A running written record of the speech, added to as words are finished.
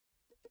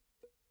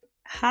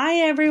Hi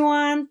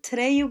everyone!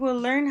 Today you will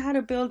learn how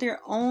to build your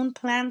own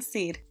plant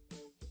seed.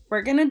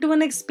 We're going to do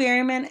an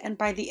experiment, and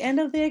by the end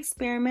of the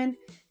experiment,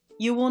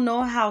 you will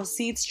know how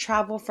seeds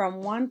travel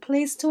from one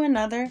place to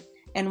another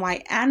and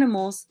why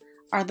animals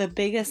are the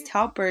biggest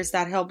helpers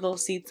that help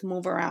those seeds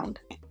move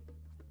around.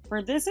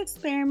 For this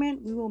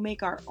experiment, we will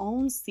make our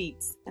own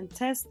seeds and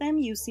test them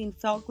using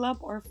felt glove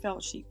or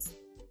felt sheets.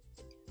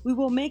 We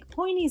will make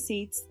pointy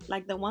seeds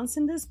like the ones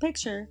in this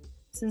picture,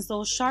 since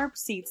those sharp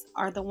seeds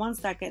are the ones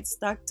that get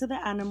stuck to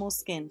the animal's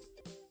skin.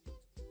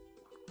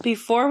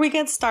 Before we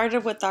get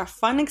started with our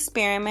fun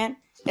experiment,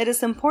 it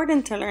is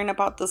important to learn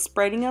about the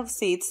spreading of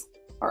seeds,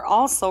 or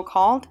also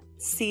called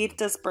seed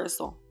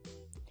dispersal.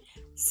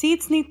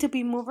 Seeds need to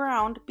be moved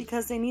around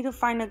because they need to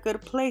find a good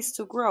place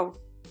to grow.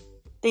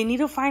 They need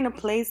to find a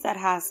place that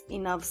has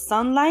enough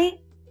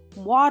sunlight,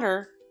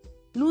 water,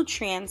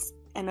 nutrients,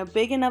 and a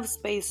big enough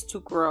space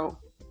to grow.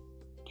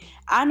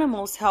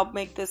 Animals help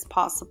make this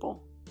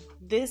possible.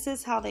 This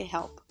is how they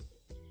help.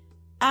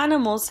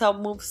 Animals help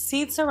move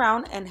seeds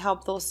around and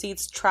help those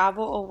seeds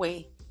travel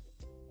away.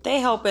 They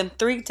help in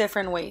 3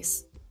 different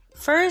ways.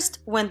 First,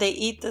 when they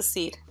eat the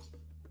seed.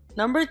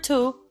 Number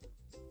 2,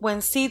 when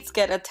seeds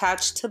get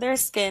attached to their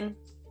skin.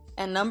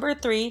 And number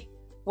 3,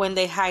 when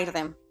they hide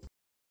them.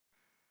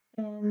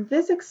 In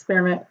this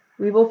experiment,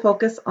 we will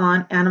focus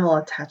on animal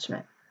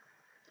attachment.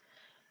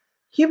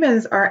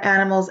 Humans are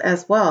animals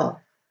as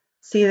well.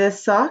 See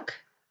this sock?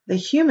 The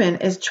human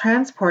is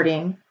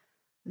transporting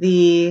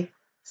the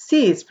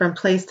seeds from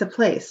place to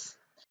place.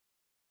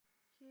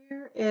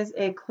 Here is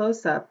a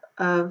close-up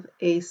of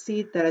a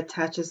seed that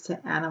attaches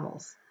to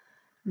animals.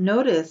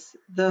 Notice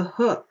the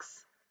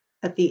hooks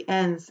at the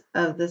ends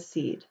of the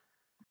seed.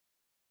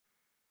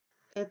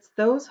 It's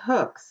those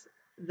hooks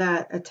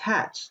that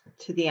attach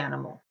to the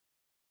animal.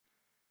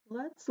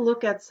 Let's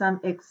look at some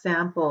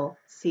example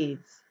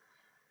seeds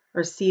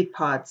or seed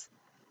pods.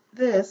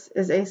 This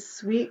is a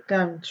sweet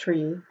gum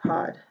tree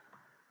pod.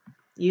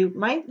 You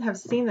might have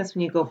seen this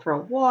when you go for a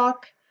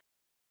walk.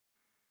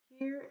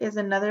 Here is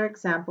another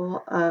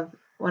example of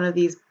one of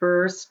these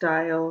burr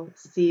style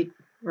seed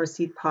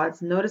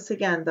pods. Notice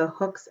again the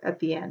hooks at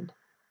the end.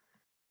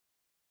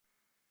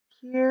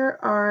 Here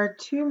are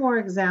 2 more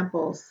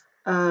examples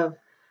of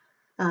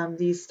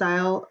these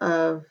style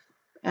of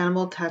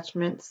animal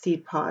attachment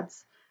seed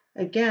pods.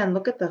 Again,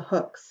 look at the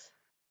hooks.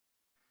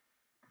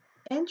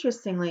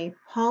 Interestingly,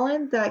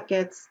 pollen that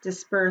gets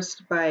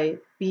dispersed by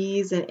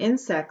bees and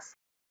insects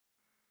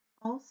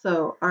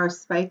also are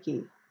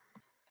spiky.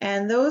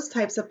 And those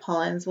types of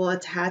pollens will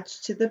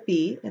attach to the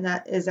bee, and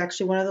that is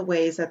actually one of the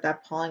ways that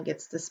that pollen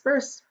gets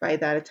dispersed by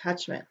that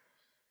attachment.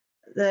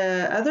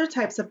 The other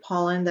types of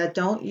pollen that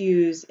don't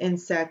use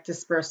insect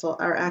dispersal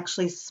are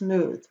actually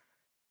smooth.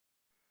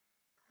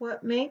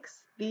 What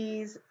makes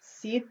these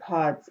seed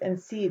pods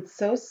and seeds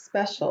so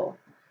special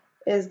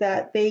is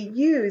that they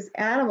use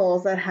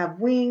animals that have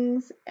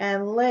wings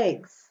and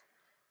legs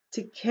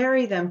to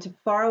carry them to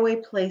faraway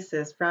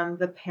places from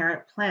the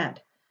parent plant,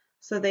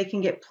 so they can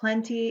get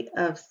plenty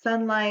of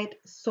sunlight,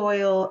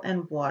 soil,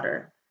 and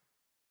water.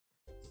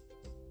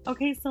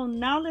 Okay, so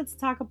now let's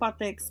talk about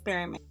the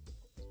experiment.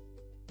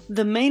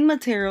 The main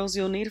materials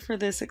you'll need for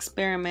this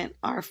experiment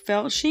are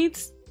felt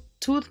sheets,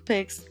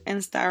 toothpicks, and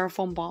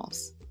styrofoam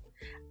balls.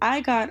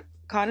 I got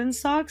cotton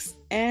socks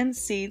and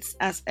seeds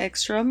as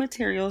extra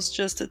materials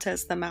just to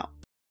test them out.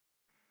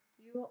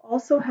 You will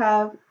also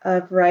have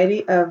a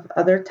variety of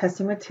other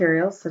testing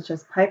materials such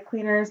as pipe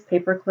cleaners,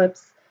 paper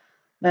clips,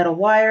 metal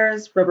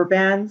wires, rubber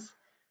bands,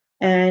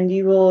 and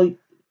you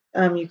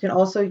can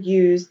also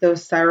use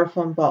those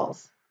styrofoam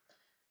balls.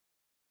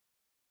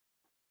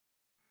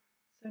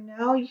 So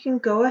now you can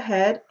go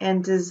ahead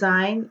and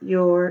design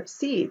your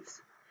seeds.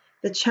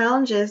 The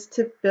challenge is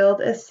to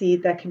build a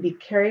seed that can be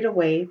carried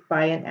away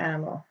by an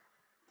animal.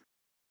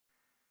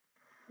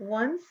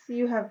 Once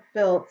you have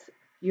built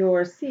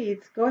your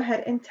seeds, go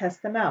ahead and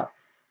test them out.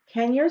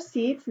 Can your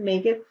seeds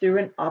make it through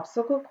an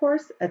obstacle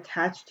course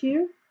attached to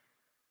you?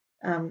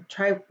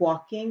 Try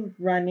walking,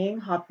 running,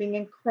 hopping,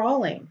 and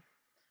crawling.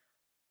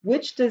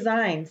 Which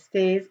design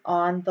stays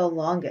on the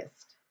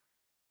longest?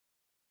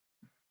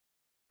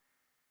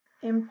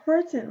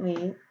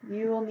 Importantly,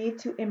 you will need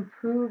to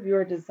improve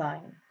your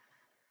design.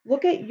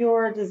 Look at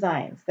your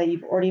designs that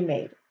you've already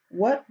made.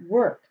 What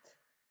worked?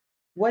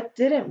 What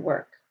didn't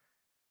work?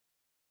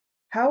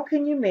 How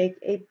can you make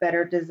a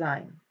better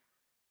design?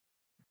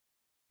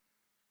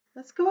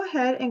 Let's go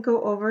ahead and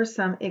go over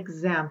some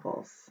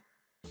examples.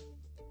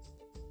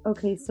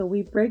 Okay, so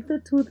we break the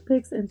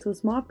toothpicks into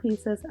small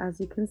pieces, as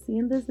you can see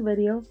in this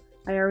video.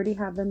 I already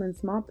have them in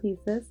small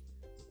pieces.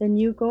 Then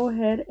you go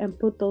ahead and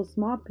put those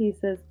small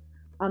pieces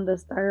on the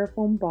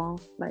styrofoam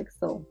ball like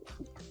so.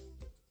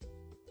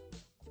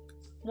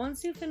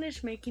 Once you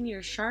finish making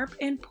your sharp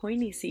and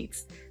pointy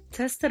seeds,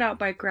 test it out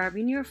by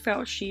grabbing your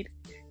felt sheet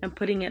and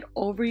putting it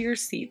over your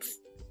seeds.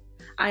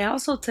 I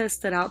also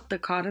tested out the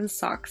cotton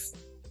socks.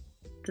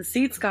 The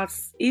seeds got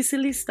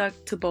easily stuck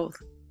to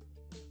both.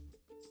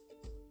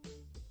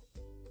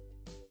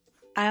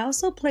 I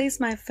also placed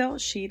my felt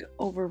sheet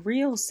over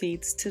real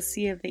seeds to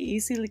see if they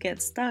easily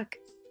get stuck,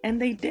 and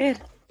they did.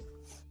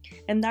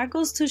 And that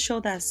goes to show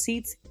that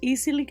seeds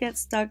easily get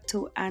stuck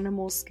to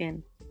animal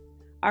skin.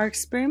 Our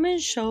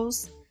experiment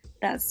shows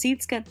that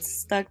seeds get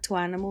stuck to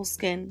animal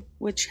skin,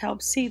 which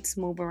helps seeds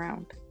move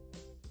around.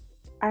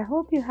 I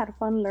hope you had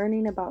fun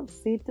learning about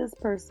seed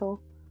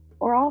dispersal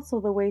or also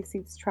the way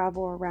seeds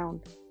travel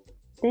around.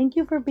 Thank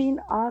you for being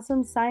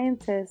awesome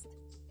scientists.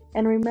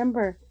 And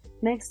remember,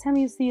 next time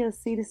you see a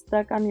seed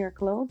stuck on your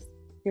clothes,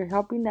 you're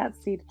helping that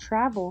seed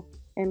travel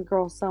and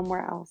grow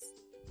somewhere else.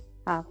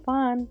 Have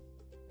fun!